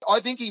Smith, mate. I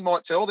think he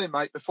might tell them,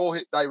 mate, before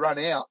they run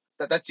out,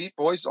 that's it,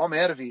 boys, I'm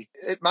out of here.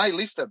 It may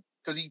lift them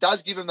because he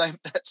does give them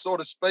that sort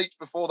of speech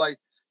before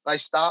they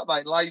start,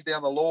 mate, and lays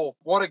down the law.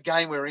 What a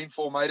game we're in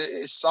for, mate. It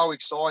is so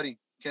exciting.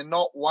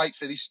 Cannot wait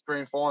for this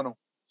grand final.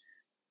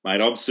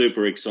 Mate, I'm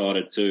super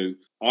excited too.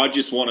 I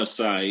just want to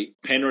say,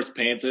 Penrith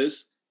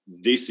Panthers,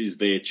 this is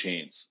their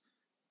chance.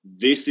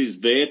 This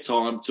is their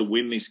time to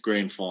win this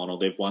grand final.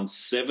 They've won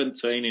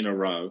 17 in a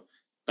row.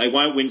 They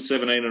won't win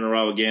 17 in a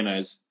row again,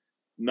 as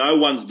no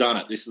one's done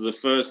it. This is the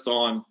first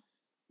time,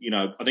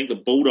 I think the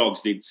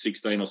Bulldogs did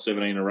 16 or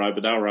 17 in a row,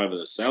 but they were over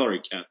the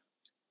salary cap.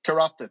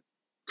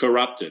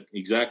 Corrupted,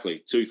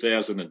 exactly,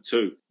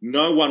 2002.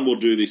 No one will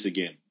do this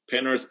again.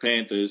 Penrith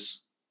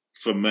Panthers,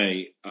 for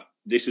me,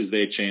 this is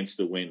their chance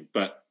to win.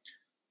 But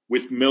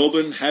with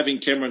Melbourne having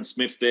Cameron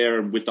Smith there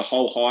and with the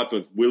whole hype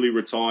of will he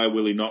retire,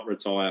 will he not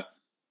retire,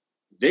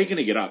 they're going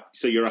to get up.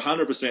 So you're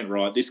 100%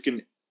 right. This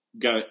can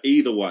go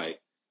either way.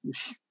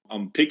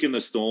 I'm picking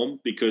the Storm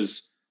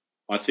because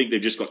I think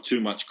they've just got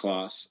too much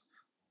class.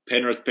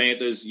 Penrith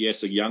Panthers,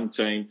 yes, a young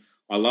team.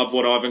 I love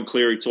what Ivan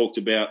Cleary talked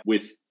about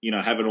with,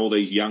 having all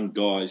these young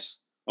guys.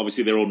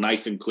 Obviously, they're all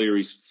Nathan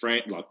Cleary's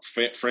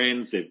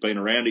friends. They've been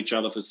around each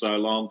other for so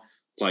long,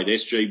 played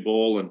SG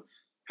ball and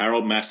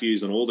Harold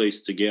Matthews and all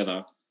these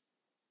together.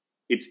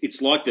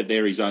 It's like that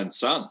they're his own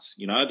sons.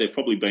 You know, they've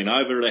probably been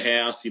over to the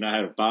house, you know,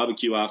 had a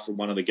barbecue after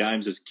one of the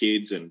games as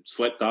kids and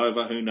slept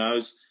over, who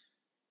knows.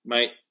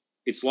 Mate,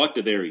 it's like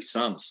that they're his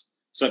sons.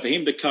 So for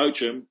him to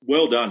coach him,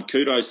 well done.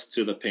 Kudos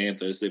to the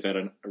Panthers. They've had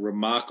a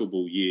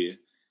remarkable year.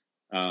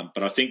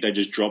 But I think they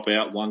just drop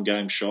out one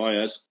game shy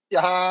as.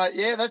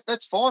 Yeah,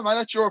 that's fine, mate.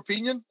 That's your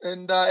opinion.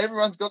 And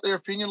everyone's got their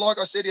opinion. Like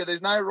I said here,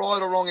 there's no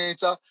right or wrong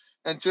answer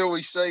until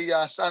we see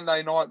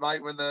Sunday night,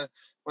 mate, when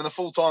the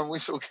full-time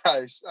whistle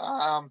goes.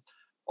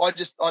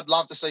 I'd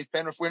love to see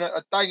Penrith win it.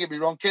 Don't get me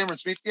wrong, Cameron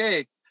Smith,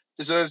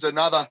 deserves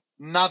another,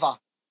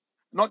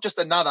 not just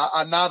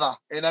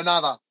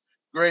another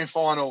grand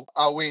final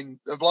win.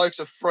 The bloke's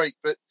a freak,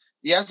 but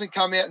he hasn't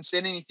come out and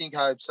said anything,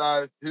 Hope.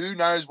 So who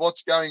knows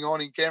what's going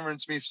on in Cameron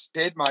Smith's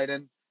head, mate.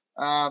 And,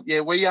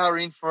 we are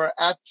in for an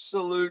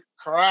absolute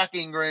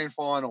cracking grand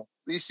final.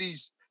 This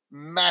is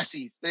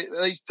massive.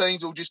 These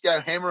teams will just go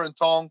hammer and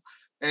tong.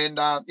 And,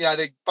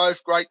 they're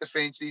both great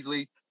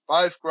defensively,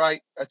 both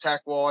great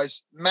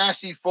attack-wise.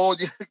 Massive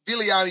forwards.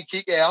 Viliami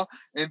Kikau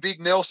and Big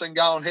Nelson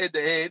going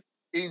head-to-head.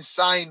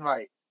 Insane,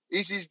 mate.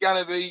 This is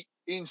going to be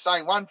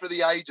insane. One for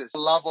the ages. I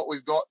love what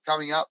we've got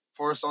coming up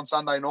for us on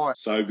Sunday night.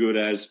 So good,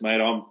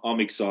 mate. I'm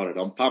excited.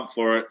 I'm pumped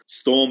for it.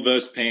 Storm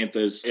versus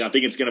Panthers. I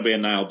think it's going to be a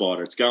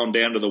nail-biter. It's going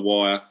down to the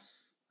wire.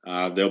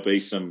 There'll be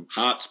some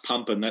hearts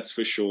pumping, that's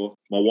for sure.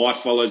 My wife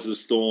follows the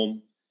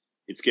Storm.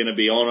 It's going to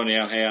be on in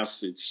our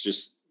house. It's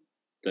just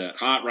the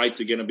heart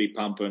rates are going to be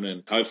pumping,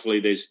 and hopefully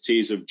there's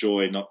tears of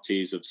joy, not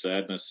tears of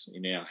sadness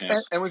in our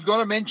house. And we've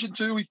got to mention,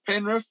 too, with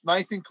Penrith,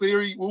 Nathan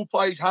Cleary will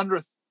play his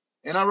 100th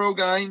NRL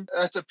game.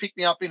 That's a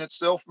pick-me-up in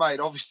itself, mate,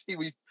 obviously,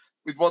 with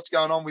what's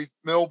going on with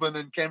Melbourne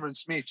and Cameron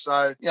Smith.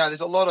 So,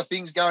 there's a lot of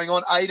things going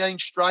on. 18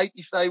 straight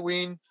if they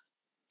win.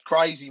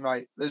 Crazy,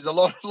 mate. There's a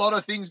lot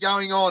of things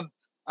going on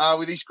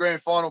with this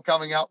grand final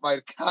coming up,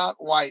 mate. Can't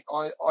wait.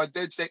 I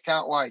dead set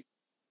can't wait.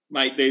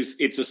 Mate,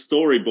 it's a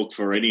storybook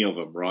for any of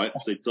them, right?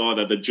 So it's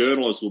either the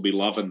journalists will be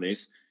loving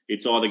this.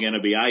 It's either going to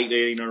be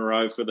 18 in a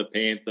row for the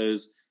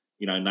Panthers.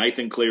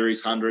 Nathan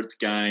Cleary's 100th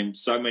game.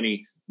 So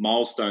many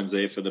milestones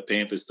there for the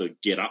Panthers to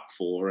get up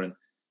for. And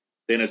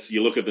then as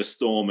you look at the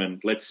Storm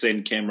and let's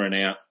send Cameron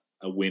out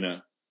a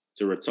winner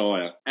to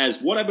retire.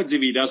 What happens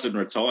if he doesn't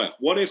retire?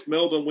 What if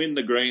Melbourne win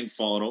the grand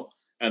final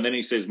and then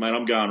he says, mate,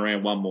 I'm going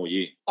around one more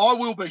year? I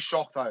will be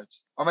shocked, though.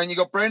 I mean, you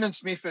got Brendan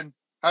Smith and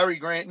Harry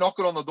Grant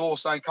knocking on the door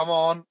saying, come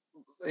on,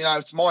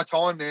 it's my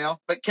time now.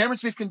 But Cameron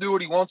Smith can do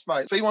what he wants,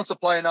 mate. If he wants to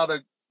play another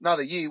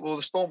year, well,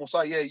 the Storm will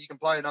say, yeah, you can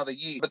play another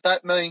year. But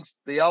that means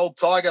the old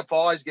Tiger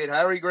Pies get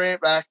Harry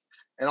Grant back,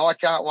 and I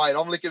can't wait.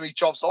 I'm licking my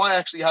chops. I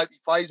actually hope he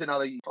plays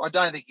another year. I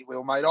don't think he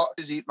will, mate.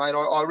 This is it, mate.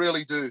 I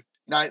really do.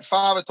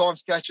 Father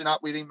Time's catching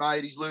up with him,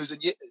 mate. He's losing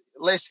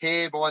less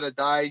hair by the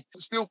day.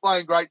 Still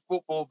playing great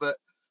football, but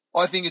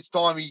I think it's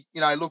time he,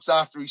 looks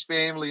after his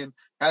family and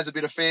has a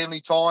bit of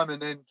family time,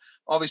 and then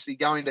obviously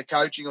go into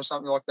coaching or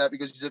something like that,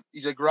 because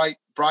he's a great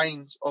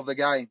brains of the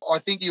game. I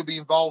think he'll be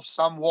involved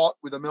somewhat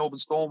with the Melbourne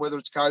Storm, whether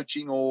it's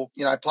coaching or,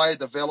 player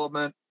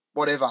development,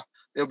 whatever.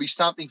 There'll be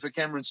something for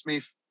Cameron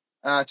Smith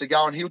to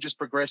go, and he'll just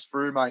progress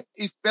through, mate.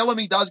 If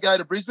Bellamy does go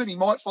to Brisbane, he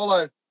might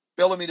follow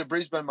Bellamy to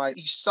Brisbane, mate.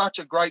 He's such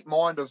a great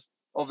mind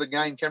of the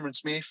game, Cameron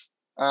Smith.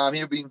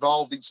 He'll be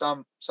involved in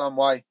some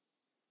way.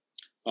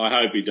 I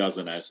hope he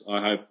doesn't,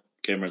 I hope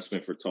Cameron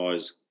Smith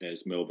retires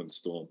as Melbourne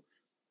Storm.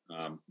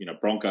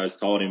 Broncos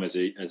told him as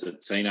a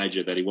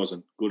teenager that he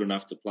wasn't good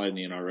enough to play in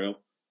the NRL.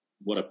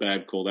 What a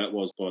bad call that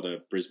was by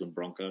the Brisbane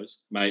Broncos.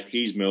 Mate,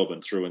 he's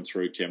Melbourne through and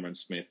through, Cameron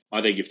Smith.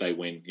 I think if they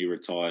win, he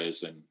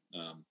retires, and,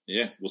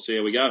 we'll see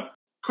how we go.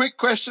 Quick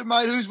question,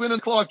 mate. Who's winning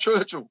Clive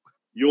Churchill?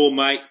 Your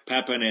mate,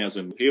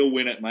 Pappenhausen. He'll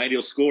win it, mate.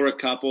 He'll score a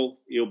couple.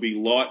 He'll be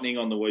lightning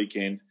on the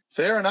weekend.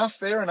 Fair enough.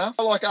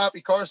 I like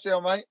Arpy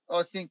Coruscant, mate.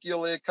 I think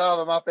you'll carve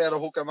him up out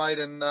of hooker, mate,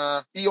 and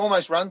he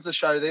almost runs the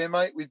show there,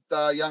 mate, with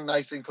young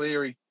Nathan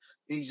Cleary.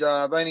 He's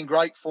been in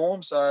great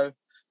form, so,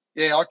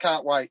 I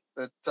can't wait.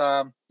 But,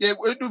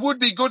 it would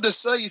be good to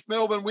see if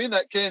Melbourne win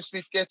that Cam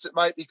Smith gets it,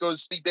 mate,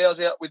 because he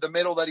bows out with the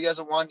medal that he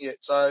hasn't won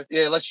yet. So,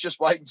 let's just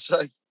wait and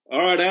see.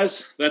 All right,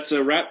 that's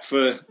a wrap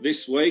for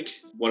this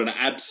week. What an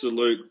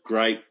absolute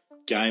great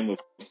game of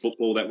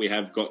football that we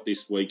have got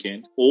this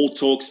weekend. All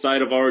talk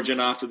State of Origin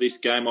after this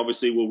game.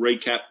 Obviously, we'll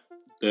recap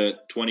the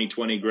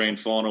 2020 grand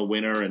final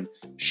winner and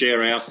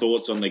share our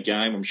thoughts on the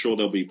game. I'm sure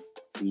there'll be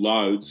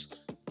loads.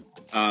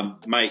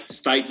 Mate,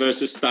 state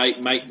versus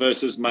state, mate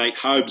versus mate,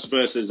 Hobes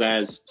versus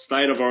Az,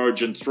 State of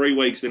Origin 3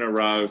 weeks in a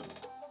row.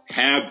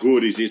 How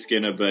good is this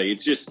going to be?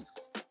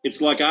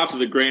 It's like after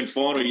the grand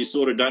final, you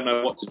sort of don't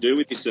know what to do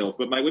with yourself.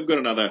 But, mate, we've got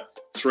another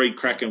 3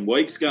 cracking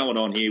weeks going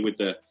on here with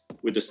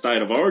the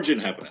State of Origin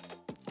happening.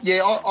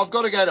 Yeah, I've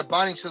got to go to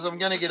Bunnings because I'm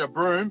going to get a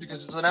broom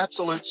because it's an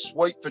absolute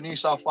sweep for New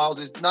South Wales.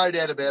 There's no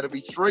doubt about it. It'll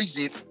be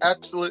 3-zip,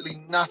 absolutely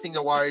nothing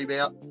to worry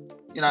about.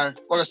 Like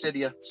I said to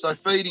you, so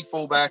Feedy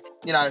fullback,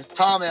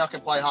 Tarmow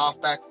can play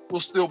halfback.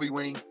 We'll still be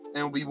winning,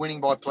 and we'll be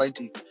winning by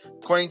plenty.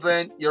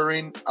 Queensland, you're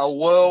in a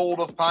world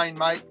of pain,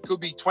 mate. Could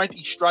be 20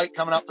 straight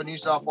coming up for New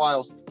South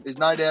Wales. There's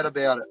no doubt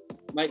about it.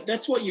 Mate,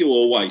 that's what you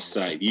always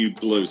say, you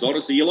Blues.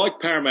 Honestly, you're like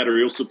Parramatta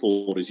Eel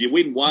supporters. You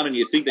win one and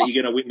you think that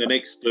you're going to win the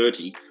next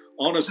 30.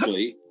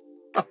 Honestly,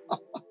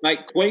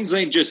 mate,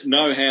 Queensland just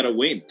know how to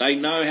win. They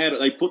know how to.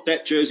 They put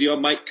that jersey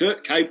on, mate.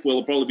 Kurt Capewell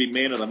will probably be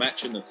man of the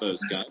match in the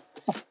first game.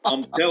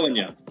 I'm telling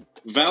you.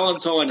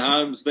 Valentine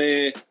Holmes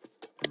there,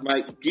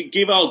 mate.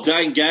 Give old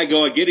Dane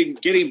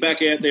Gagai, get him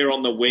back out there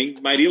on the wing,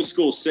 mate. He'll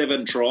score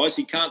 7 tries.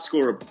 He can't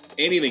score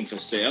anything for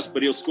South,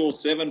 but he'll score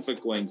 7 for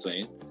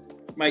Queensland.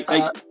 Mate, they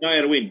know how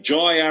to win.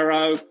 Jai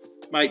Arrow,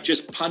 mate,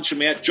 just punch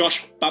him out.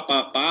 Josh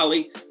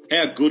Barley,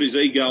 how good is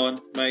he going,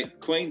 mate?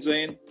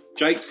 Queensland,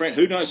 Jake Friend,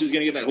 who knows who's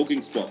going to get that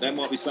hooking spot? That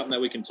might be something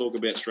that we can talk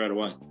about straight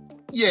away.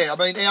 Yeah,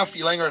 I mean, Alfie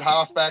Langer at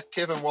halfback,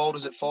 Kevin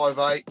Walters at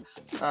 5'8".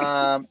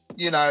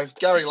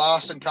 Gary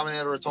Larson coming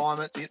out of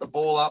retirement to hit the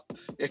ball up.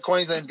 Yeah,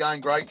 Queensland's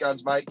going great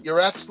guns, mate. You're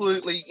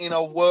absolutely in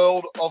a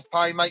world of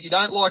pain, mate. You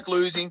don't like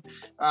losing.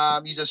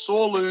 You're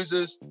sore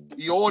losers.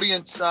 The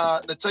audience,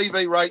 the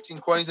TV rates in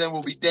Queensland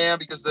will be down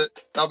because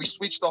they'll be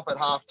switched off at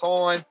half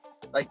time.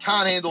 They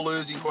can't handle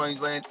losing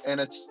Queensland,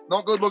 and it's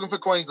not good looking for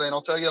Queensland,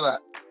 I'll tell you that.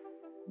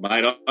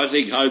 Mate, I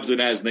think Holmes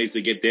and Az needs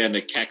to get down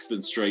to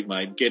Caxton Street,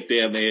 mate. Get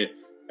down there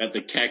at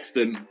the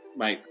Caxton,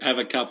 mate. Have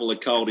a couple of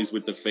coldies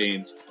with the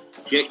fans.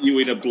 Get you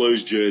in a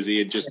Blues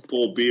jersey and just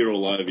pour beer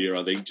all over you,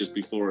 I think, just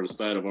before a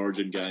State of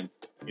Origin game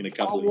in a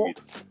couple of years.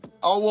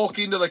 I'll walk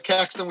into the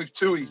Caxton with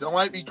 2s. I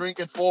won't be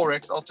drinking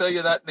 4X. I'll tell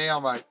you that now,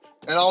 mate.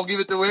 And I'll give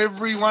it to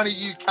every one of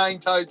you cane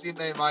toads in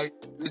there, mate.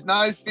 There's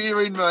no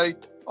fear in me.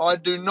 I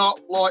do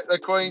not like the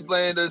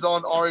Queenslanders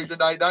on Origin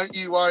Day. Don't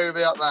you worry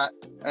about that.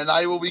 And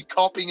they will be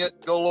copping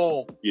it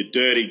galore. You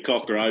dirty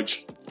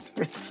cockroach.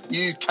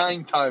 You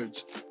cane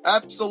toads.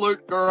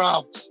 Absolute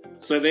grubs.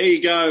 So there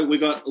you go. We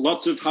got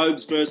lots of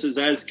Hobes versus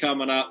Az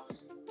coming up.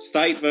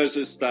 State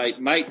versus state.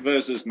 Mate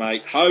versus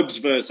mate. Hobes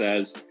versus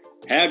Az.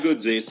 How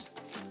good's this?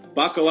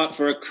 Buckle up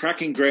for a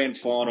cracking grand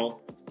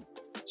final.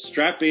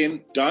 Strap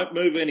in. Don't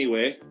move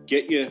anywhere.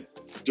 Get your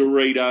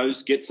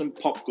Doritos. Get some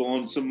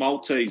popcorn. Some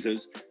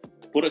Maltesers.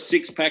 Put a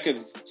 6-pack of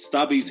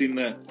stubbies in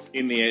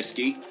the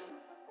esky.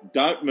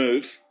 Don't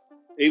move.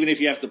 Even if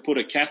you have to put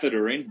a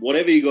catheter in,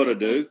 whatever you got to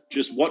do,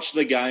 just watch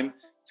the game.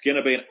 It's going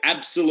to be an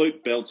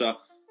absolute belter.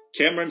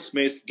 Cameron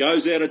Smith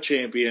goes out a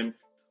champion,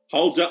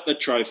 holds up the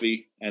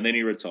trophy, and then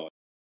he retires.